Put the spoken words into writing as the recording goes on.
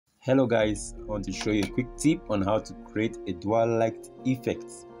Hello guys, I want to show you a quick tip on how to create a dual light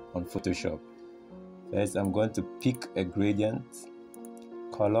effect on Photoshop. First, I'm going to pick a gradient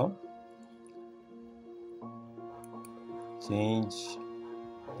color, change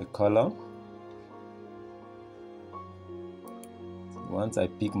the color. Once I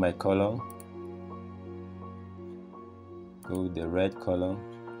pick my color, go with the red color,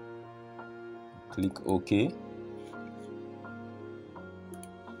 click OK.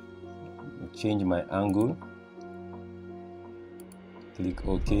 Change my angle, click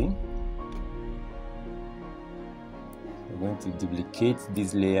OK. I'm going to duplicate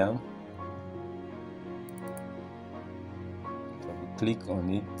this layer, click on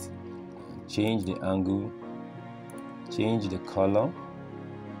it, change the angle, change the color,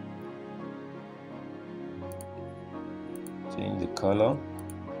 change the color.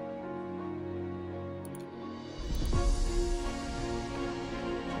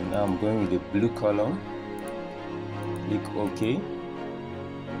 Now I'm going with the blue color, click OK.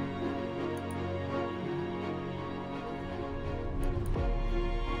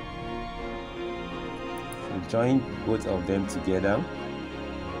 So join both of them together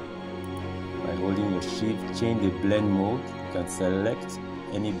by holding your shift, change the blend mode. You can select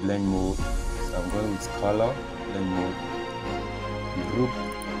any blend mode. So I'm going with color, blend mode. Group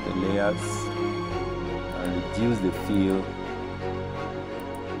the layers and reduce the fill.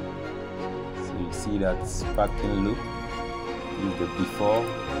 See that sparkling look is the before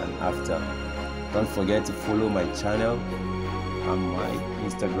and after. Don't forget to follow my channel and my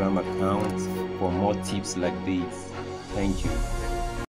Instagram account for more tips like these. Thank you.